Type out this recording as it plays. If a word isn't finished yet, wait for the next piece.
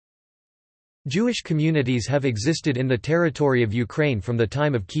Jewish communities have existed in the territory of Ukraine from the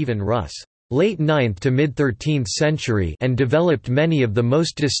time of Kievan Rus' late 9th to mid-13th century and developed many of the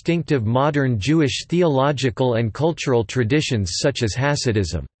most distinctive modern Jewish theological and cultural traditions such as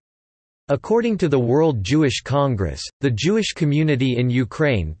Hasidism. According to the World Jewish Congress, the Jewish community in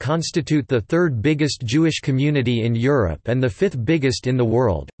Ukraine constitute the third biggest Jewish community in Europe and the fifth biggest in the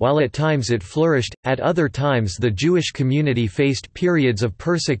world. While at times it flourished, at other times the Jewish community faced periods of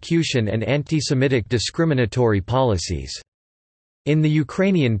persecution and anti-Semitic discriminatory policies. In the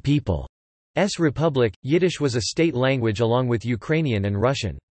Ukrainian People's Republic, Yiddish was a state language along with Ukrainian and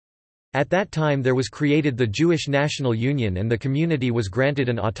Russian. At that time there was created the Jewish National Union and the community was granted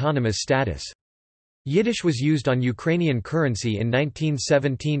an autonomous status. Yiddish was used on Ukrainian currency in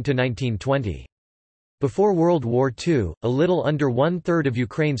 1917–1920. Before World War II, a little under one-third of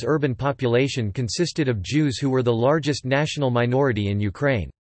Ukraine's urban population consisted of Jews who were the largest national minority in Ukraine.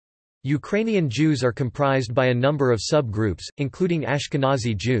 Ukrainian Jews are comprised by a number of subgroups, including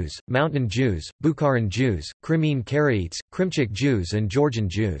Ashkenazi Jews, Mountain Jews, Bukharan Jews, Crimean Karaites, Krimchik Jews and Georgian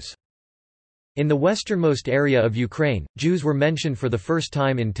Jews. In the westernmost area of Ukraine, Jews were mentioned for the first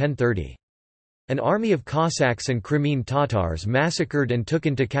time in 1030. An army of Cossacks and Crimean Tatars massacred and took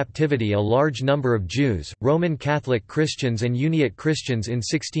into captivity a large number of Jews, Roman Catholic Christians and Uniate Christians in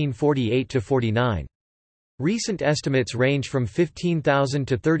 1648–49. Recent estimates range from 15,000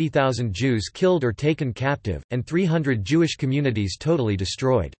 to 30,000 Jews killed or taken captive, and 300 Jewish communities totally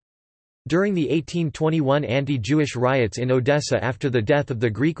destroyed. During the 1821 anti-Jewish riots in Odessa after the death of the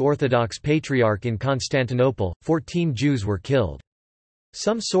Greek Orthodox Patriarch in Constantinople, 14 Jews were killed.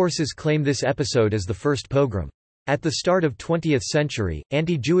 Some sources claim this episode as the first pogrom. At the start of 20th century,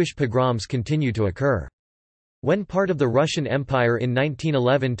 anti-Jewish pogroms continued to occur. When part of the Russian Empire in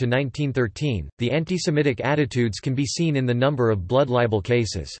 1911–1913, the anti-Semitic attitudes can be seen in the number of blood libel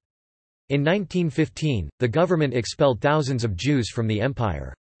cases. In 1915, the government expelled thousands of Jews from the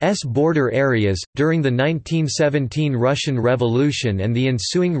empire's border areas. During the 1917 Russian Revolution and the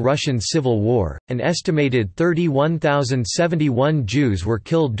ensuing Russian Civil War, an estimated 31,071 Jews were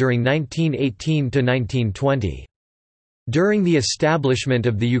killed during 1918–1920. During the establishment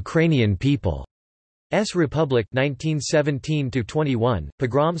of the Ukrainian People's Republic 1917–21,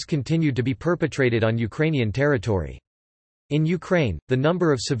 pogroms continued to be perpetrated on Ukrainian territory. In Ukraine, the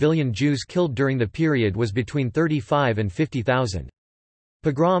number of civilian Jews killed during the period was between 35 and 50,000.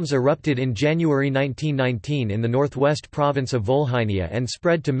 Pogroms erupted in January 1919 in the northwest province of Volhynia and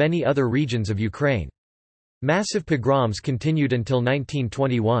spread to many other regions of Ukraine. Massive pogroms continued until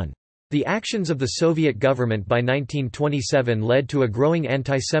 1921. The actions of the Soviet government by 1927 led to a growing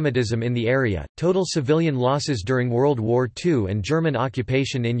antisemitism in the area. Total civilian losses during World War II and German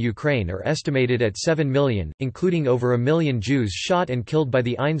occupation in Ukraine are estimated at 7 million, including over 1 million Jews shot and killed by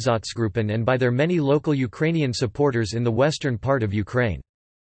the Einsatzgruppen and by their many local Ukrainian supporters in the western part of Ukraine.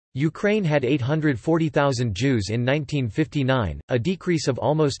 Ukraine had 840,000 Jews in 1959, a decrease of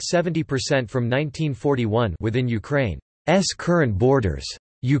almost 70% from 1941 within Ukraine's current borders.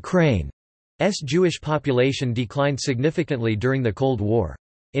 Ukraine's Jewish population declined significantly during the Cold War.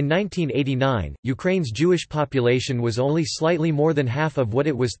 In 1989, Ukraine's Jewish population was only slightly more than half of what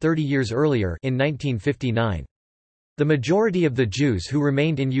it was 30 years earlier in 1959. The majority of the Jews who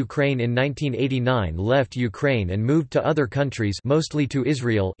remained in Ukraine in 1989 left Ukraine and moved to other countries, mostly to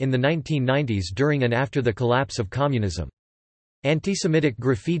Israel, in the 1990s during and after the collapse of communism. Anti-Semitic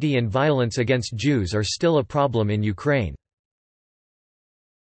graffiti and violence against Jews are still a problem in Ukraine.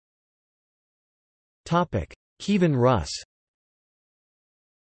 Kievan Rus.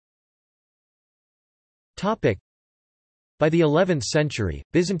 By the 11th century,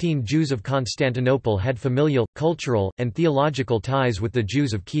 Byzantine Jews of Constantinople had familial, cultural, and theological ties with the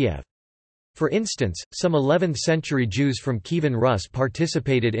Jews of Kiev. For instance, some 11th-century Jews from Kievan Rus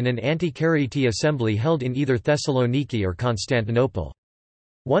participated in an anti-Karaite assembly held in either Thessaloniki or Constantinople.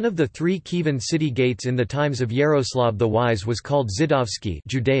 One of the three Kievan city gates in the times of Yaroslav the Wise was called Zidovsky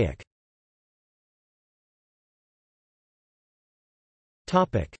Judaic.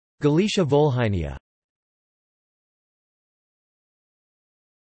 Galicia Volhynia.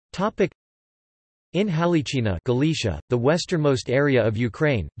 In Halychina, Galicia, the westernmost area of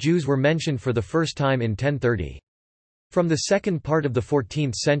Ukraine, Jews were mentioned for the first time in 1030. From the second part of the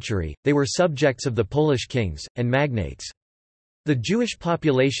 14th century, they were subjects of the Polish kings, and magnates. The Jewish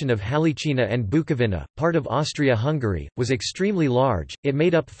population of Halychina and Bukovina, part of Austria-Hungary, was extremely large, it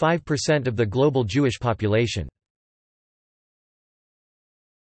made up 5% of the global Jewish population.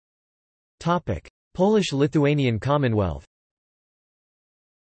 Polish-Lithuanian Commonwealth.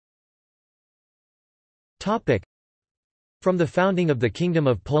 From the founding of the Kingdom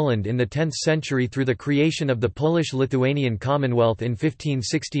of Poland in the 10th century through the creation of the Polish-Lithuanian Commonwealth in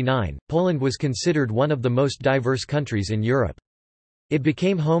 1569, Poland was considered one of the most diverse countries in Europe. It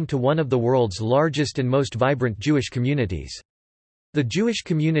became home to one of the world's largest and most vibrant Jewish communities. The Jewish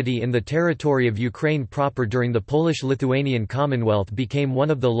community in the territory of Ukraine proper during the Polish-Lithuanian Commonwealth became one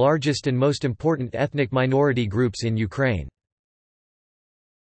of the largest and most important ethnic minority groups in Ukraine.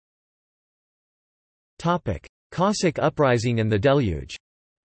 Cossack uprising and the deluge.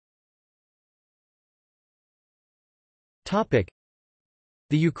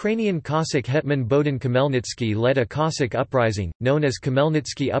 The Ukrainian Cossack hetman Bohdan Khmelnytsky led a Cossack uprising, known as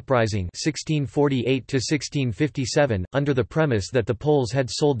Khmelnytsky Uprising 1648–1657, under the premise that the Poles had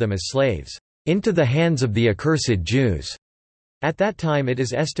sold them as slaves, "into the hands of the accursed Jews." At that time it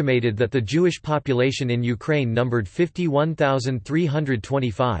is estimated that the Jewish population in Ukraine numbered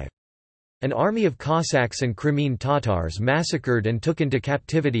 51,325. An army of Cossacks and Crimean Tatars massacred and took into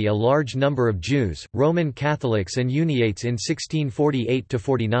captivity a large number of Jews, Roman Catholics and Uniates in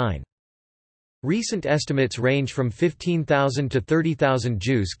 1648–49. Recent estimates range from 15,000 to 30,000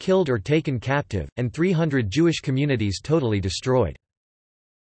 Jews killed or taken captive, and 300 Jewish communities totally destroyed.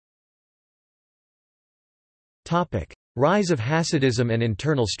 Rise of Hasidism and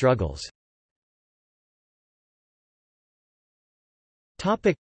internal struggles.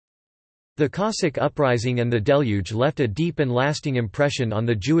 The Cossack uprising and the deluge left a deep and lasting impression on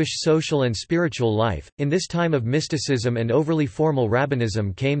the Jewish social and spiritual life. In this time of mysticism and overly formal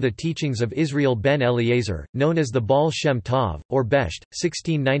rabbinism came the teachings of Israel ben Eliezer, known as the Baal Shem Tov, or Besht,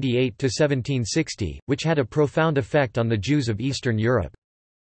 1698–1760, which had a profound effect on the Jews of Eastern Europe.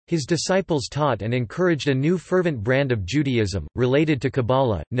 His disciples taught and encouraged a new fervent brand of Judaism, related to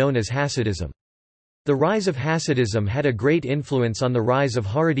Kabbalah, known as Hasidism. The rise of Hasidism had a great influence on the rise of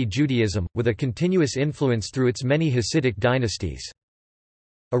Haredi Judaism, with a continuous influence through its many Hasidic dynasties.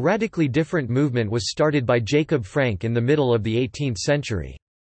 A radically different movement was started by Jacob Frank in the middle of the 18th century.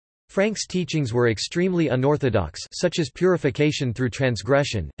 Frank's teachings were extremely unorthodox, such as purification through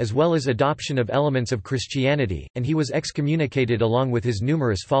transgression, as well as adoption of elements of Christianity, and he was excommunicated along with his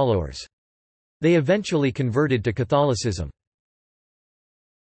numerous followers. They eventually converted to Catholicism.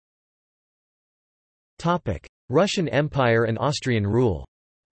 Russian Empire and Austrian rule.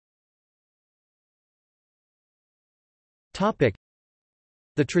 The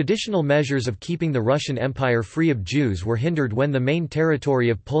traditional measures of keeping the Russian Empire free of Jews were hindered when the main territory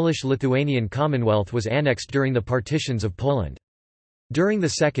of Polish-Lithuanian Commonwealth was annexed during the partitions of Poland. During the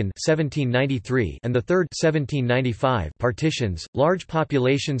Second 1793 and the Third 1795 partitions, large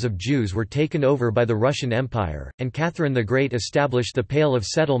populations of Jews were taken over by the Russian Empire, and Catherine the Great established the Pale of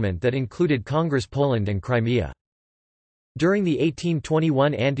Settlement that included Congress Poland and Crimea. During the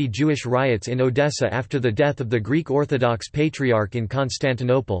 1821 anti-Jewish riots in Odessa after the death of the Greek Orthodox Patriarch in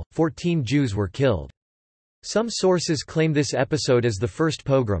Constantinople, 14 Jews were killed. Some sources claim this episode as the first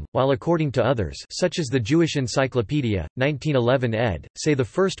pogrom, while according to others, such as the Jewish Encyclopedia, 1911 ed., say the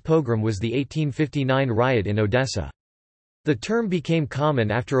first pogrom was the 1859 riot in Odessa. The term became common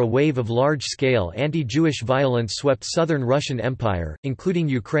after a wave of large-scale anti-Jewish violence swept southern Russian Empire, including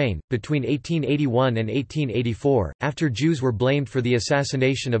Ukraine, between 1881 and 1884, after Jews were blamed for the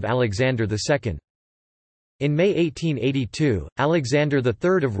assassination of Alexander II. In May 1882, Alexander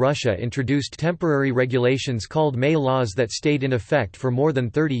III of Russia introduced temporary regulations called May laws that stayed in effect for more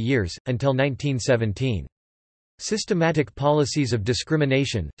than 30 years, until 1917. Systematic policies of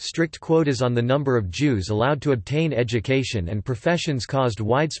discrimination, strict quotas on the number of Jews allowed to obtain education and professions caused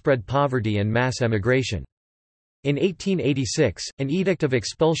widespread poverty and mass emigration. In 1886, an edict of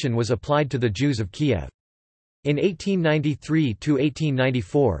expulsion was applied to the Jews of Kiev. In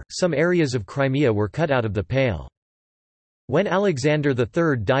 1893–1894, some areas of Crimea were cut out of the Pale. When Alexander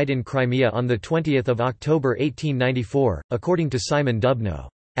III died in Crimea on 20 October 1894, according to Simon Dubnow,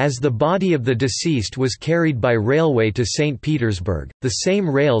 "As the body of the deceased was carried by railway to St. Petersburg, the same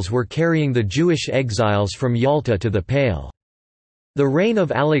rails were carrying the Jewish exiles from Yalta to the Pale." The reign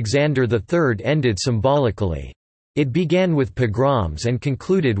of Alexander III ended symbolically. It began with pogroms and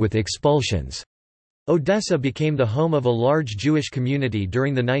concluded with expulsions. Odessa became the home of a large Jewish community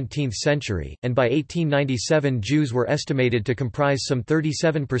during the 19th century, and by 1897 Jews were estimated to comprise some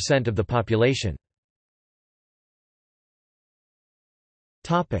 37% of the population.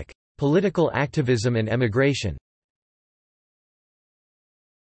 Political activism and emigration.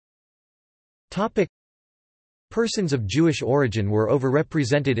 Persons of Jewish origin were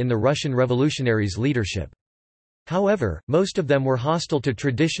overrepresented in the Russian revolutionaries' leadership. However, most of them were hostile to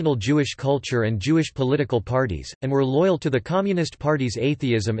traditional Jewish culture and Jewish political parties, and were loyal to the Communist Party's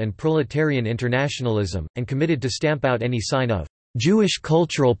atheism and proletarian internationalism, and committed to stamp out any sign of Jewish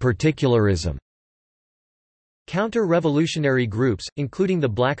cultural particularism. Counter-revolutionary groups, including the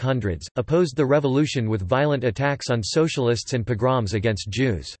Black Hundreds, opposed the revolution with violent attacks on socialists and pogroms against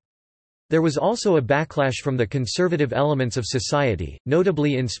Jews. There was also a backlash from the conservative elements of society,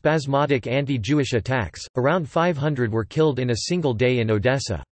 notably in spasmodic anti-Jewish attacks. Around 500 were killed in a single day in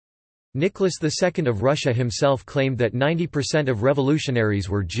Odessa. Nicholas II of Russia himself claimed that 90% of revolutionaries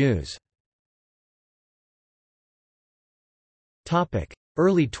were Jews.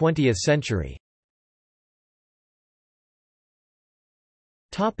 Early 20th century.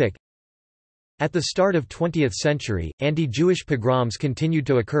 At the start of 20th century, anti-Jewish pogroms continued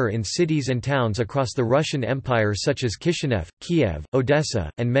to occur in cities and towns across the Russian Empire such as Kishinev, Kiev, Odessa,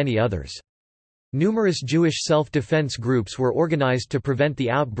 and many others. Numerous Jewish self-defense groups were organized to prevent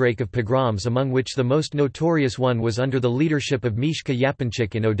the outbreak of pogroms, among which the most notorious one was under the leadership of Mishka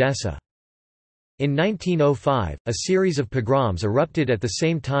Yapanchik in Odessa. In 1905, a series of pogroms erupted at the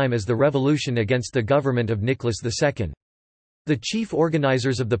same time as the revolution against the government of Nicholas II. The chief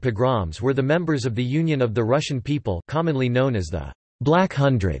organizers of the pogroms were the members of the Union of the Russian People, commonly known as the Black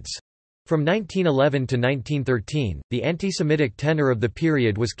Hundreds. From 1911 to 1913, the anti-Semitic tenor of the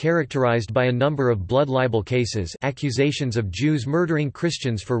period was characterized by a number of blood libel cases, accusations of Jews murdering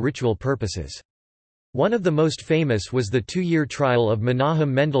Christians for ritual purposes. One of the most famous was the 2-year trial of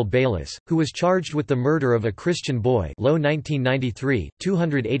Menahem Mendel Bayless, who was charged with the murder of a Christian boy. Low 1993,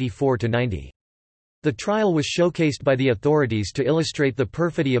 284–90. The trial was showcased by the authorities to illustrate the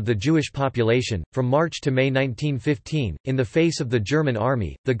perfidy of the Jewish population. From March to May 1915, in the face of the German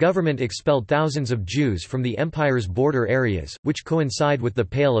army, the government expelled thousands of Jews from the empire's border areas, which coincide with the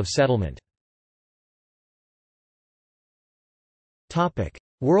Pale of Settlement.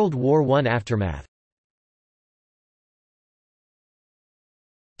 World War I aftermath.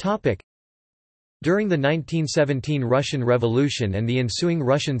 During the 1917 Russian Revolution and the ensuing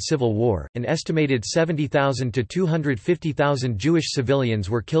Russian Civil War, an estimated 70,000 to 250,000 Jewish civilians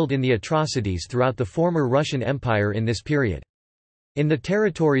were killed in the atrocities throughout the former Russian Empire in this period. In the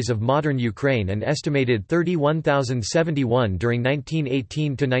territories of modern Ukraine, an estimated 31,071 during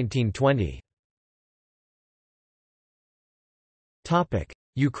 1918 to 1920.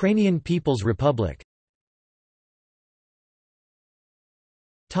 Ukrainian People's Republic.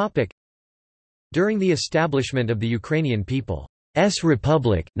 During the establishment of the Ukrainian People's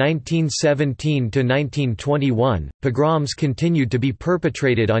Republic, 1917–1921, pogroms continued to be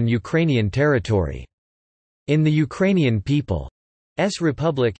perpetrated on Ukrainian territory. In the Ukrainian People's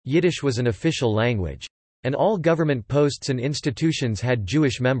Republic, Yiddish was an official language. And all government posts and institutions had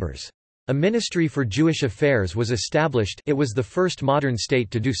Jewish members. A Ministry for Jewish Affairs was established. It was the first modern state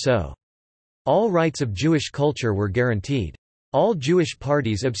to do so. All rights of Jewish culture were guaranteed. All Jewish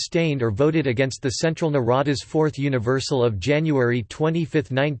parties abstained or voted against the Central Narada's Fourth Universal of January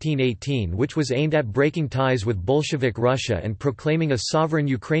 25, 1918, which was aimed at breaking ties with Bolshevik Russia and proclaiming a sovereign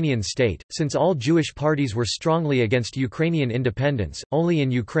Ukrainian state. Since all Jewish parties were strongly against Ukrainian independence, only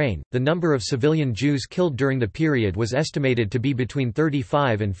in Ukraine, the number of civilian Jews killed during the period was estimated to be between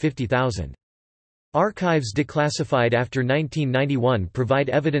 35 and 50,000. Archives declassified after 1991 provide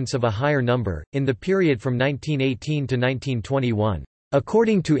evidence of a higher number. In the period from 1918 to 1921,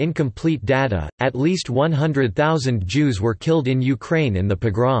 according to incomplete data, at least 100,000 Jews were killed in Ukraine in the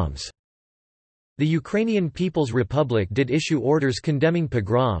pogroms. The Ukrainian People's Republic did issue orders condemning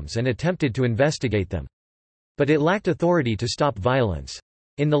pogroms and attempted to investigate them. But it lacked authority to stop violence.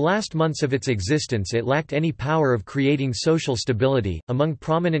 In the last months of its existence, it lacked any power of creating social stability. Among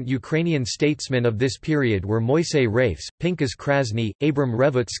prominent Ukrainian statesmen of this period were Moisey Rafes, Pinkas Krasny, Abram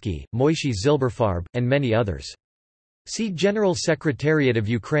Revutsky, Moishe Zilberfarb, and many others. See General Secretariat of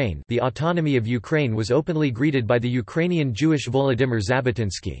Ukraine. The autonomy of Ukraine was openly greeted by the Ukrainian Jewish Volodymyr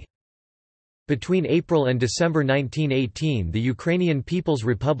Zabotinsky. Between April and December 1918, the Ukrainian People's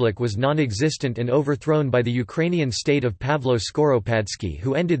Republic was non-existent and overthrown by the Ukrainian state of Pavlo Skoropadsky,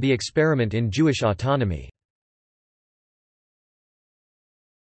 who ended the experiment in Jewish autonomy.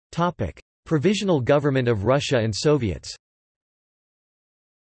 Provisional Government of Russia and Soviets.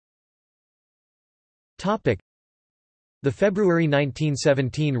 The February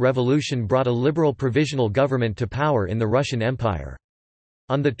 1917 revolution brought a liberal provisional government to power in the Russian Empire.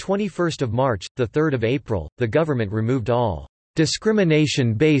 On 21 March, 3 April, the government removed all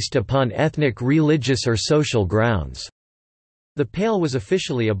discrimination based upon ethnic, religious or social grounds. The Pale was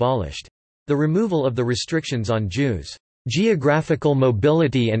officially abolished. The removal of the restrictions on Jews' Geographical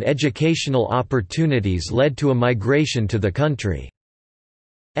mobility and educational opportunities led to a migration to the country's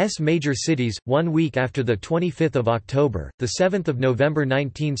major cities. 1 week after the 25th of October, the 7th of November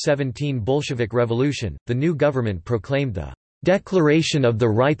 1917 Bolshevik Revolution, the new government proclaimed the Declaration of the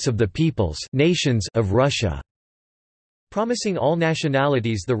Rights of the Peoples Nations of Russia, promising all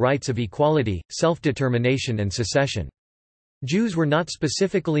nationalities the rights of equality, self-determination and secession. Jews were not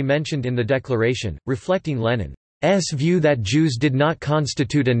specifically mentioned in the declaration, reflecting Lenin's view that Jews did not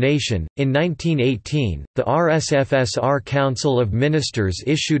constitute a nation. In 1918, the RSFSR Council of Ministers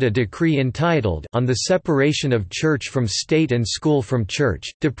issued a decree entitled On the Separation of Church from State and School from Church,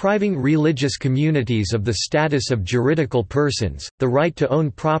 depriving religious communities of the status of juridical persons, the right to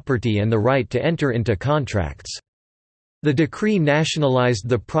own property and the right to enter into contracts. The decree nationalized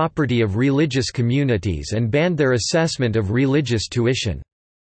the property of religious communities and banned their assessment of religious tuition.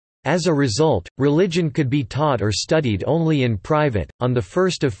 As a result, religion could be taught or studied only in private. On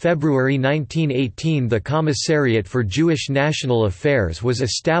 1 February 1918, the Commissariat for Jewish National Affairs was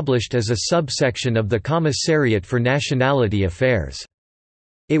established as a subsection of the Commissariat for Nationality Affairs.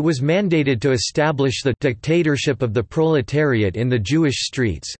 It was mandated to establish the dictatorship of the proletariat in the Jewish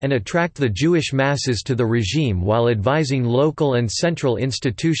streets and attract the Jewish masses to the regime while advising local and central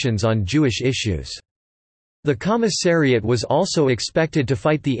institutions on Jewish issues. The Commissariat was also expected to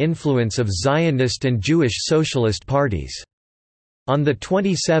fight the influence of Zionist and Jewish socialist parties. On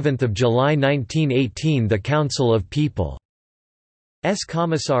 27 July 1918, the Council of People's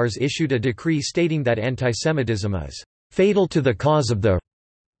Commissars issued a decree stating that antisemitism is fatal to the cause of the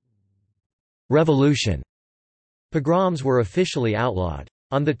revolution. Pogroms were officially outlawed.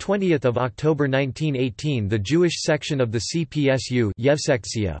 On 20 October 1918, the Jewish section of the CPSU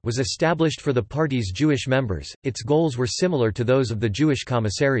was established for the party's Jewish members. Its goals were similar to those of the Jewish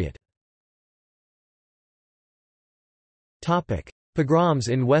Commissariat. Pogroms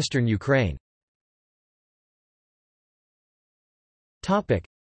in western Ukraine.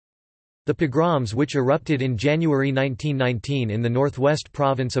 The pogroms, which erupted in January 1919 in the northwest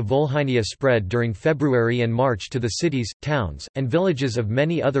province of Volhynia, spread during February and March to the cities, towns, and villages of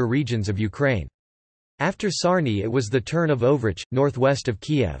many other regions of Ukraine. After Sarny, it was the turn of Ovrich, northwest of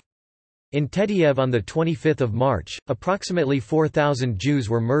Kiev. In Tediev on 25 March, approximately 4,000 Jews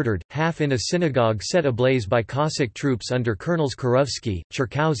were murdered, half in a synagogue set ablaze by Cossack troops under Colonels Kurovsky,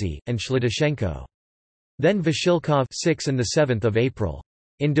 Cherkauzy, and Shlidashenko. Then Vashilkov 6 and 7 April.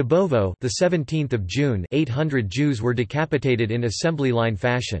 In Dubovo, the 17th of June, 800 Jews were decapitated in assembly line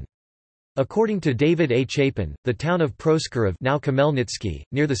fashion. According to David A. Chapin, the town of Proskurov, now Khmelnytsky,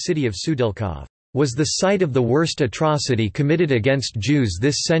 near the city of Sudilkov, was the site of the worst atrocity committed against Jews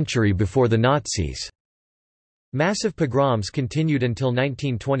this century before the Nazis. Massive pogroms continued until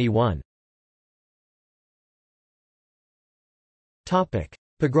 1921. Topic: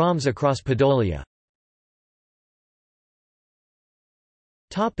 Pogroms across Podolia.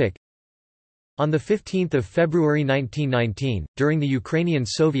 On 15 February 1919, during the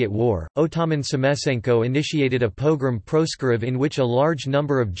Ukrainian-Soviet War, Otaman Semesenko initiated a pogrom Proskurov in which a large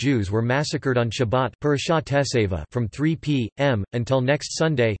number of Jews were massacred on Shabbat from 3 p.m. until next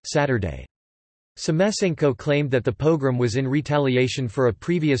Sunday, Saturday. Semesenko claimed that the pogrom was in retaliation for a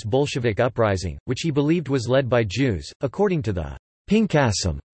previous Bolshevik uprising, which he believed was led by Jews. According to the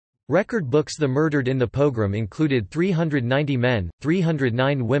Pinkasim record books, the murdered in the pogrom included 390 men,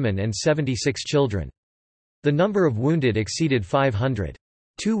 309 women and 76 children. The number of wounded exceeded 500.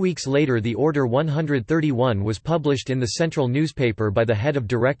 2 weeks later, the Order 131 was published in the central newspaper by the head of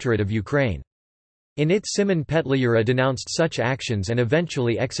Directorate of Ukraine. In it, Simon Petliura denounced such actions and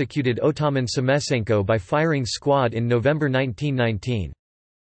eventually executed Otaman Semesenko by firing squad in November 1919.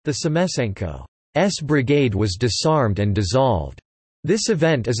 The Semesenko's brigade was disarmed and dissolved. This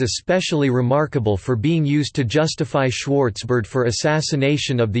event is especially remarkable for being used to justify Schwarzbard for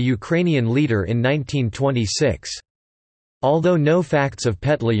assassination of the Ukrainian leader in 1926. Although no facts of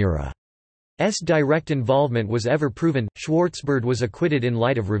Petliura's direct involvement was ever proven, Schwarzbard was acquitted in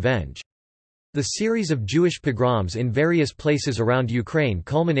light of revenge. The series of Jewish pogroms in various places around Ukraine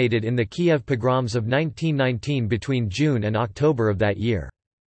culminated in the Kiev pogroms of 1919 between June and October of that year.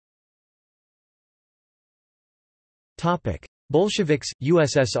 Bolsheviks,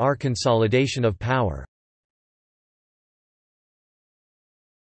 USSR consolidation of power.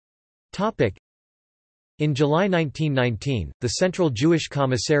 In July 1919, the Central Jewish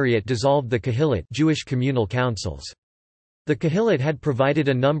Commissariat dissolved the Kahilot Jewish communal councils. The Kahilot had provided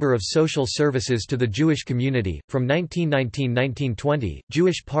a number of social services to the Jewish community. From 1919–1920,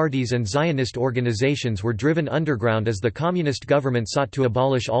 Jewish parties and Zionist organizations were driven underground as the communist government sought to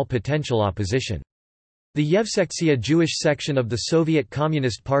abolish all potential opposition. The Yevsektsiya Jewish section of the Soviet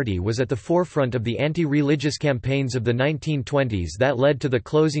Communist Party was at the forefront of the anti-religious campaigns of the 1920s that led to the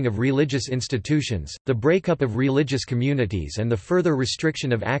closing of religious institutions, the breakup of religious communities and the further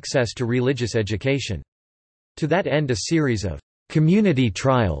restriction of access to religious education. To that end, a series of community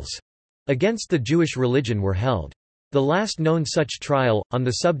trials against the Jewish religion were held. The last known such trial, on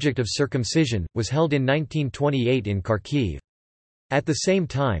the subject of circumcision, was held in 1928 in Kharkiv. At the same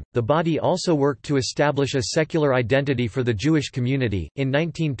time, the body also worked to establish a secular identity for the Jewish community. In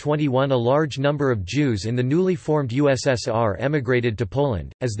 1921, a large number of Jews in the newly formed USSR emigrated to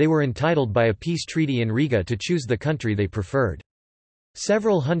Poland, as they were entitled by a peace treaty in Riga to choose the country they preferred.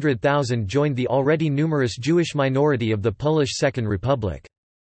 Several hundred thousand joined the already numerous Jewish minority of the Polish Second Republic.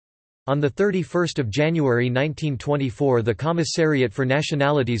 On 31 January 1924, the Commissariat for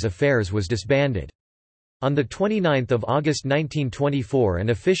Nationalities Affairs was disbanded. On 29 August 1924,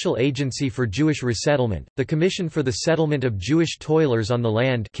 an official agency for Jewish resettlement, the Commission for the Settlement of Jewish Toilers on the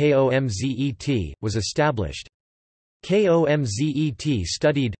Land (KOMZET), was established. KOMZET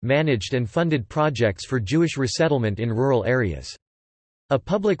studied, managed and funded projects for Jewish resettlement in rural areas. A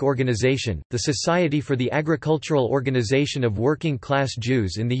public organization, the Society for the Agricultural Organization of Working-Class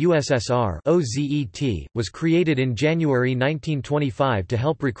Jews in the USSR (OZET), was created in January 1925 to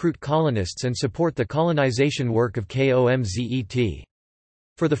help recruit colonists and support the colonization work of KOMZET.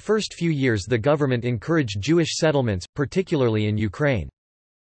 For the first few years the government encouraged Jewish settlements, particularly in Ukraine.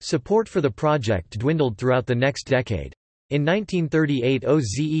 Support for the project dwindled throughout the next decade. In 1938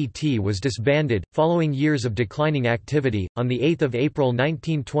 OZET was disbanded, following years of declining activity. On 8 April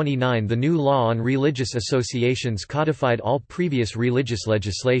 1929 the new law on religious associations codified all previous religious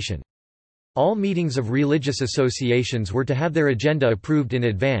legislation. All meetings of religious associations were to have their agenda approved in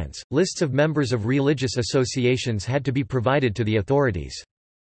advance, lists of members of religious associations had to be provided to the authorities.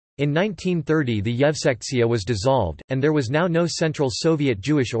 In 1930 the Yevsektsiya was dissolved, and there was now no central Soviet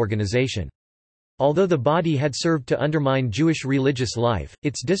Jewish organization. Although the body had served to undermine Jewish religious life,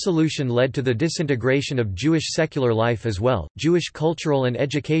 its dissolution led to the disintegration of Jewish secular life as well. Jewish cultural and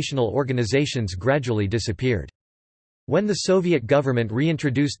educational organizations gradually disappeared. When the Soviet government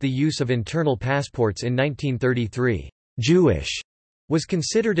reintroduced the use of internal passports in 1933, Jewish was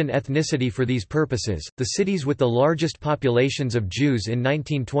considered an ethnicity for these purposes. The cities with the largest populations of Jews in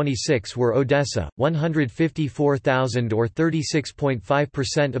 1926 were Odessa, 154,000 or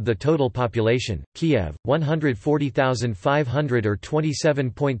 36.5% of the total population, Kiev, 140,500 or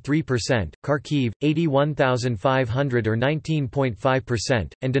 27.3%, Kharkiv, 81,500 or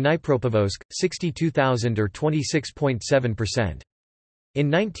 19.5%, and Dnipropetrovsk, 62,000 or 26.7%. In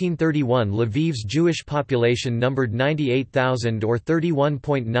 1931 Lviv's Jewish population numbered 98,000 or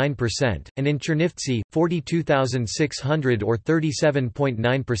 31.9%, and in Chernivtsi, 42,600 or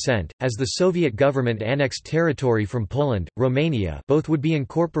 37.9%. As the Soviet government annexed territory from Poland, Romania, both would be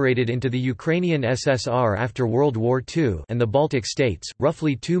incorporated into the Ukrainian SSR after World War II, and the Baltic states,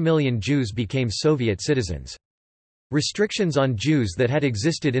 roughly 2 million Jews became Soviet citizens. Restrictions on Jews that had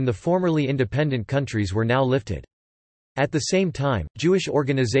existed in the formerly independent countries were now lifted. At the same time, Jewish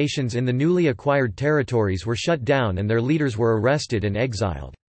organizations in the newly acquired territories were shut down and their leaders were arrested and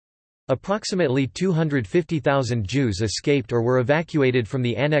exiled. Approximately 250,000 Jews escaped or were evacuated from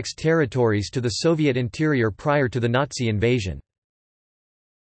the annexed territories to the Soviet interior prior to the Nazi invasion.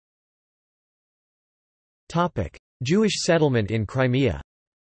 Jewish settlement in Crimea.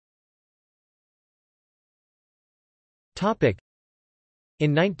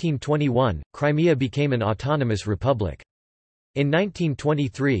 In 1921, Crimea became an autonomous republic. In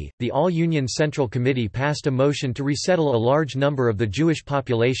 1923, the All-Union Central Committee passed a motion to resettle a large number of the Jewish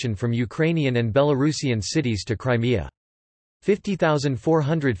population from Ukrainian and Belarusian cities to Crimea.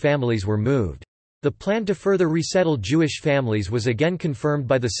 50,400 families were moved. The plan to further resettle Jewish families was again confirmed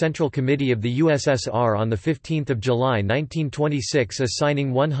by the Central Committee of the USSR on 15 July 1926,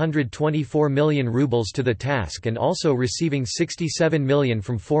 assigning 124 million rubles to the task and also receiving 67 million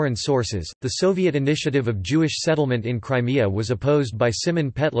from foreign sources. The Soviet initiative of Jewish settlement in Crimea was opposed by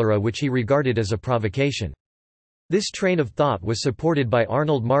Simon Petlura, which he regarded as a provocation. This train of thought was supported by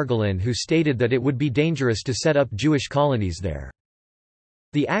Arnold Margolin, who stated that it would be dangerous to set up Jewish colonies there.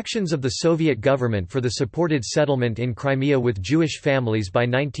 The actions of the Soviet government for the supported settlement in Crimea with Jewish families by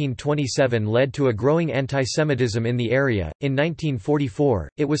 1927 led to a growing antisemitism in the area. In 1944,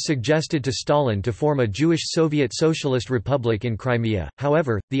 it was suggested to Stalin to form a Jewish Soviet Socialist Republic in Crimea,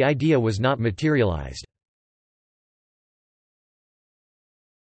 however, the idea was not materialized.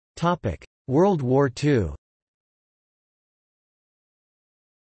 World War II.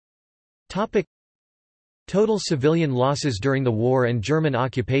 Total civilian losses during the war and German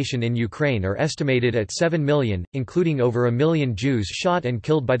occupation in Ukraine are estimated at 7 million, including over 1 million Jews shot and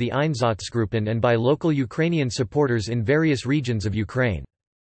killed by the Einsatzgruppen and by local Ukrainian supporters in various regions of Ukraine.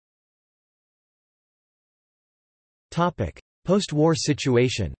 Post-war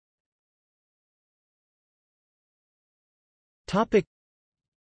situation.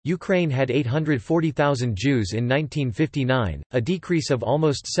 Ukraine had 840,000 Jews in 1959, a decrease of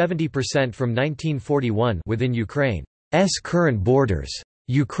almost 70% from 1941 within Ukraine's current borders.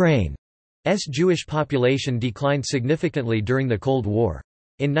 Ukraine's Jewish population declined significantly during the Cold War.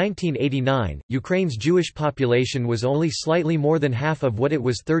 In 1989, Ukraine's Jewish population was only slightly more than half of what it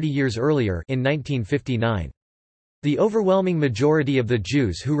was 30 years earlier in 1959. The overwhelming majority of the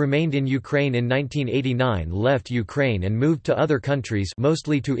Jews who remained in Ukraine in 1989 left Ukraine and moved to other countries,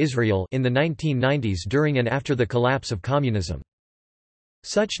 mostly to Israel, in the 1990s during and after the collapse of communism.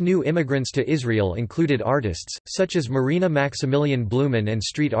 Such new immigrants to Israel included artists, such as Marina Maximilian Blumen and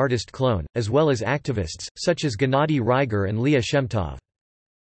street artist Clone, as well as activists, such as Gennady Ryger and Leah Shemtov.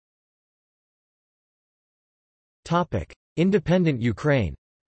 Independent Ukraine.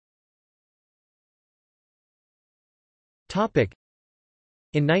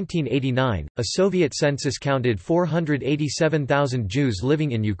 In 1989, a Soviet census counted 487,000 Jews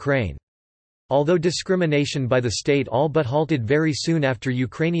living in Ukraine. Although discrimination by the state all but halted very soon after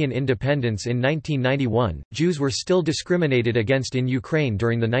Ukrainian independence in 1991, Jews were still discriminated against in Ukraine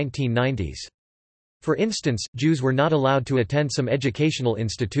during the 1990s. For instance, Jews were not allowed to attend some educational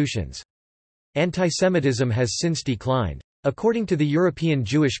institutions. Antisemitism has since declined. According to the European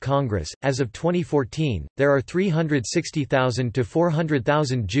Jewish Congress, as of 2014, there are 360,000 to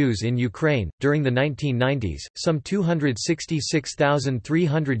 400,000 Jews in Ukraine. During the 1990s, some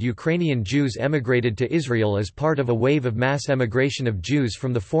 266,300 Ukrainian Jews emigrated to Israel as part of a wave of mass emigration of Jews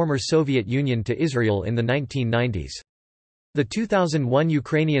from the former Soviet Union to Israel in the 1990s. The 2001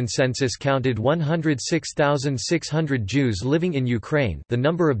 Ukrainian census counted 106,600 Jews living in Ukraine. The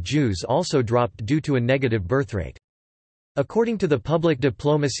number of Jews also dropped due to a negative birth rate. According to the Public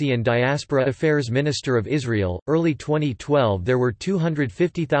Diplomacy and Diaspora Affairs Minister of Israel, early 2012 there were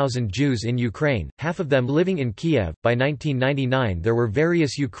 250,000 Jews in Ukraine, half of them living in Kiev. By 1999 there were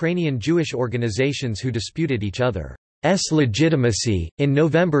various Ukrainian Jewish organizations who disputed each other's legitimacy. In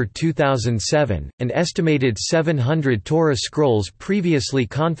November 2007, an estimated 700 Torah scrolls previously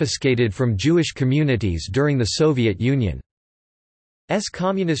confiscated from Jewish communities during the Soviet Union's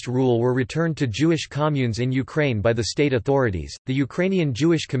communist rule were returned to Jewish communes in Ukraine by the state authorities. The Ukrainian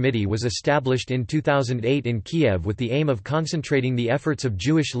Jewish Committee was established in 2008 in Kiev with the aim of concentrating the efforts of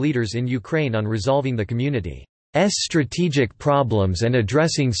Jewish leaders in Ukraine on resolving the community's strategic problems and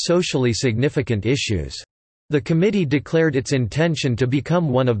addressing socially significant issues. The committee declared its intention to become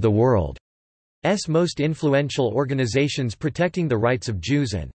one of the world's most influential organizations protecting the rights of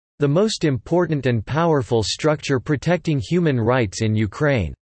Jews and the most important and powerful structure protecting human rights in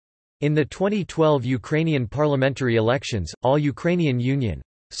Ukraine. In the 2012 Ukrainian parliamentary elections, All-Ukrainian Union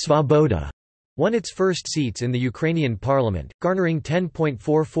Svoboda won its first seats in the Ukrainian parliament, garnering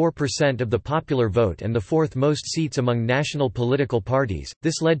 10.44% of the popular vote and the fourth most seats among national political parties.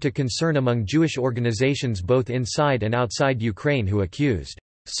 This led to concern among Jewish organizations both inside and outside Ukraine who accused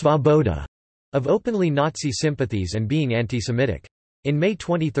Svoboda of openly Nazi sympathies and being anti-Semitic. In May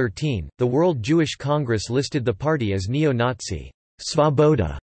 2013, the World Jewish Congress listed the party as neo-Nazi.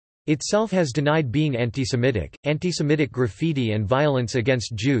 Svoboda itself has denied being anti-Semitic. Anti-Semitic graffiti and violence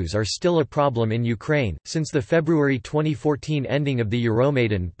against Jews are still a problem in Ukraine. Since the February 2014 ending of the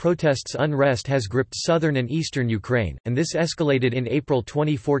Euromaidan protests, unrest has gripped southern and eastern Ukraine, and this escalated in April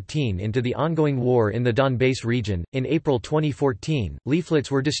 2014 into the ongoing war in the Donbass region. In April 2014,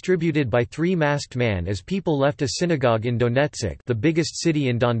 leaflets were distributed by three masked men as people left a synagogue in Donetsk, the biggest city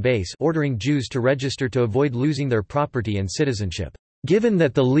in Donbass, ordering Jews to register to avoid losing their property and citizenship. Given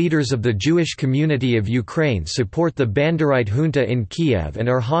that the leaders of the Jewish community of Ukraine support the Banderite junta in Kiev and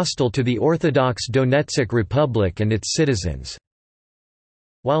are hostile to the Orthodox Donetsk Republic and its citizens.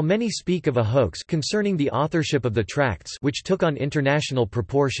 While many speak of a hoax concerning the authorship of the tracts, which took on international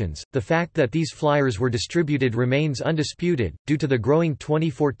proportions, the fact that these flyers were distributed remains undisputed. Due to the growing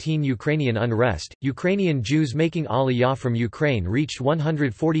 2014 Ukrainian unrest, Ukrainian Jews making Aliyah from Ukraine reached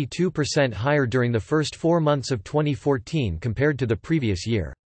 142% higher during the first 4 months of 2014 compared to the previous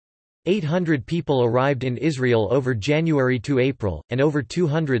year. 800 people arrived in Israel over January to April, and over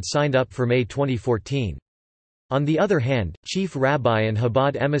 200 signed up for May 2014. On the other hand, chief rabbi and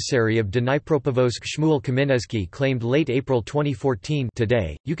Chabad emissary of Dnipropetrovsk Shmuel Kamenetsky claimed late April 2014,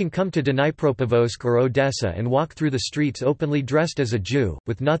 "Today, you can come to Dnipropetrovsk or Odessa and walk through the streets openly dressed as a Jew,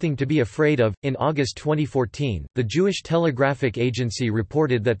 with nothing to be afraid of." In August 2014, the Jewish Telegraphic Agency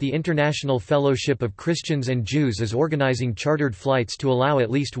reported that the International Fellowship of Christians and Jews is organizing chartered flights to allow at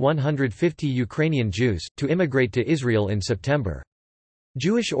least 150 Ukrainian Jews to immigrate to Israel in September.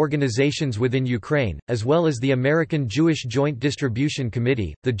 Jewish organizations within Ukraine, as well as the American Jewish Joint Distribution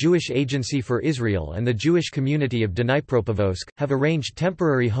Committee, the Jewish Agency for Israel and the Jewish community of Dnipropetrovsk, have arranged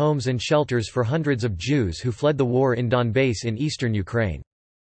temporary homes and shelters for hundreds of Jews who fled the war in Donbass in eastern Ukraine.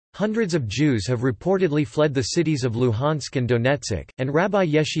 Hundreds of Jews have reportedly fled the cities of Luhansk and Donetsk, and Rabbi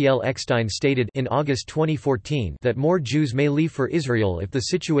Yeshiel Eckstein stated in August 2014 that more Jews may leave for Israel if the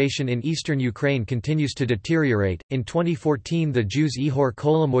situation in eastern Ukraine continues to deteriorate. In 2014, the Jews Ihor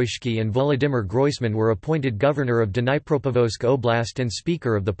Kolomoisky and Volodymyr Groysman were appointed governor of Dnipropetrovsk Oblast and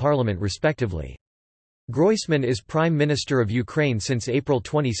Speaker of the Parliament respectively. Groysman is Prime Minister of Ukraine since April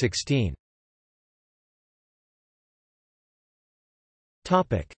 2016.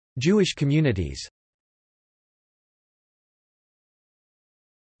 Jewish communities.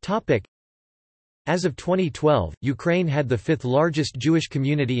 As of 2012, Ukraine had the 5th largest Jewish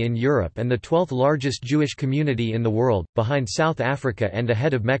community in Europe and the 12th largest Jewish community in the world, behind South Africa and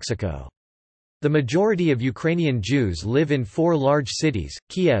ahead of Mexico. The majority of Ukrainian Jews live in 4 large cities: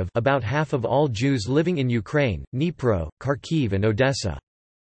 Kiev, about half of all Jews living in Ukraine; Dnipro, Kharkiv and Odessa.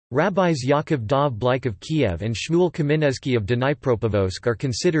 Rabbis Yaakov Dov Bleik of Kiev and Shmuel Kamenetsky of Dnipropetrovsk are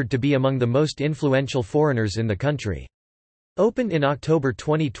considered to be among the most influential foreigners in the country. Opened in October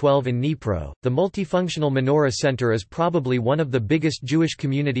 2012 in Dnipro, the multifunctional Menorah Center is probably one of the biggest Jewish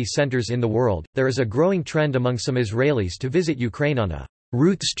community centers in the world. There is a growing trend among some Israelis to visit Ukraine on a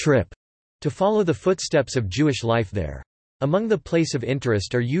roots trip to follow the footsteps of Jewish life there. Among the place of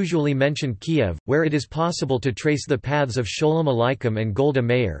interest are usually mentioned Kiev, where it is possible to trace the paths of Sholem Aleichem and Golda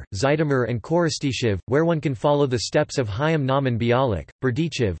Meir; Zhytomyr and Korostyshev, where one can follow the steps of Chaim Nahman Bialik;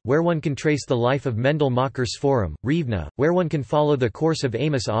 Berdichev, where one can trace the life of Mendel Makar Sforim; Rivne, where one can follow the course of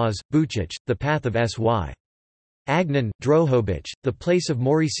Amos Oz; Buchich, the path of S.Y. Agnon; Drohobych, the place of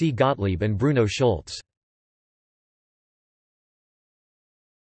Maurice Gottlieb and Bruno Schulz.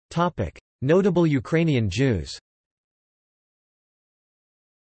 Notable Ukrainian Jews.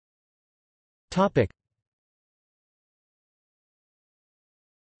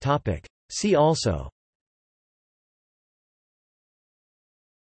 See also: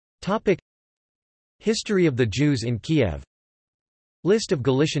 History of the Jews in Kiev, List of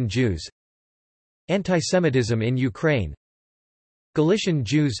Galician Jews, Antisemitism in Ukraine, Galician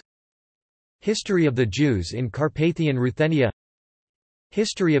Jews, History of the Jews in Carpathian Ruthenia,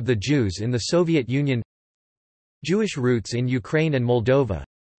 History of the Jews in the Soviet Union, Jewish roots in Ukraine and Moldova,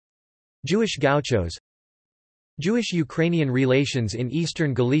 Jewish gauchos, Jewish-Ukrainian relations in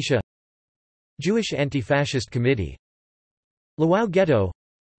eastern Galicia, Jewish Anti-Fascist Committee, Lwów Ghetto,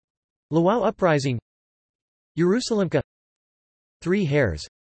 Lwów Uprising, Jerusalemka, Three Hairs,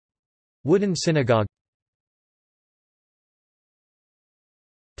 Wooden Synagogue.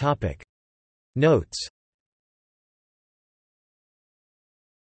 Notes.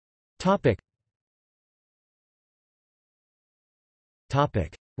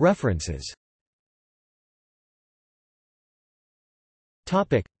 References.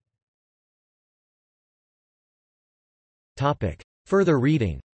 Further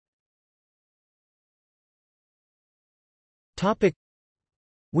reading.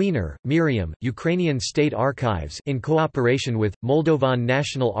 Wiener, Miriam, Ukrainian State Archives in cooperation with, Moldovan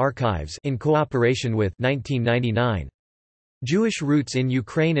National Archives in cooperation with 1999. Jewish Roots in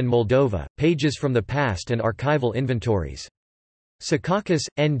Ukraine and Moldova, Pages from the Past and Archival Inventories. Secaucus,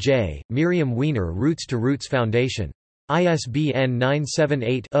 N.J., Miriam Wiener Roots to Roots Foundation. ISBN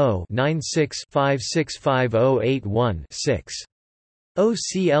 978-0-96-565081-6.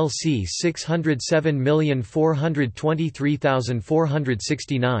 OCLC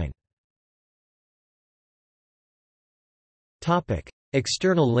 607423469.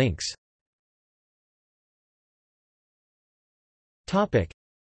 External links. Chabad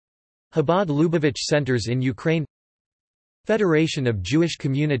Lubavitch Centers in Ukraine, Federation of Jewish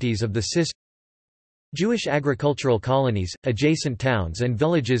Communities of the CIS, Jewish agricultural colonies, adjacent towns and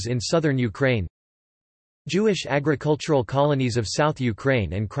villages in southern Ukraine, Jewish agricultural colonies of South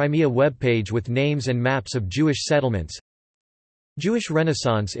Ukraine and Crimea webpage with names and maps of Jewish settlements, Jewish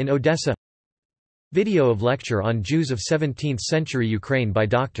Renaissance in Odessa, video of lecture on Jews of 17th-century Ukraine by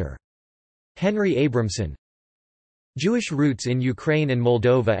Dr. Henry Abramson, Jewish Roots in Ukraine and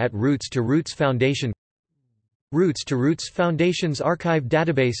Moldova at Roots to Roots Foundation, Roots to Roots Foundation's archive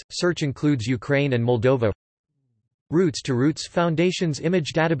database search includes Ukraine and Moldova. Roots to Roots Foundation's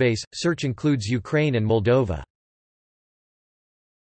image database search includes Ukraine and Moldova.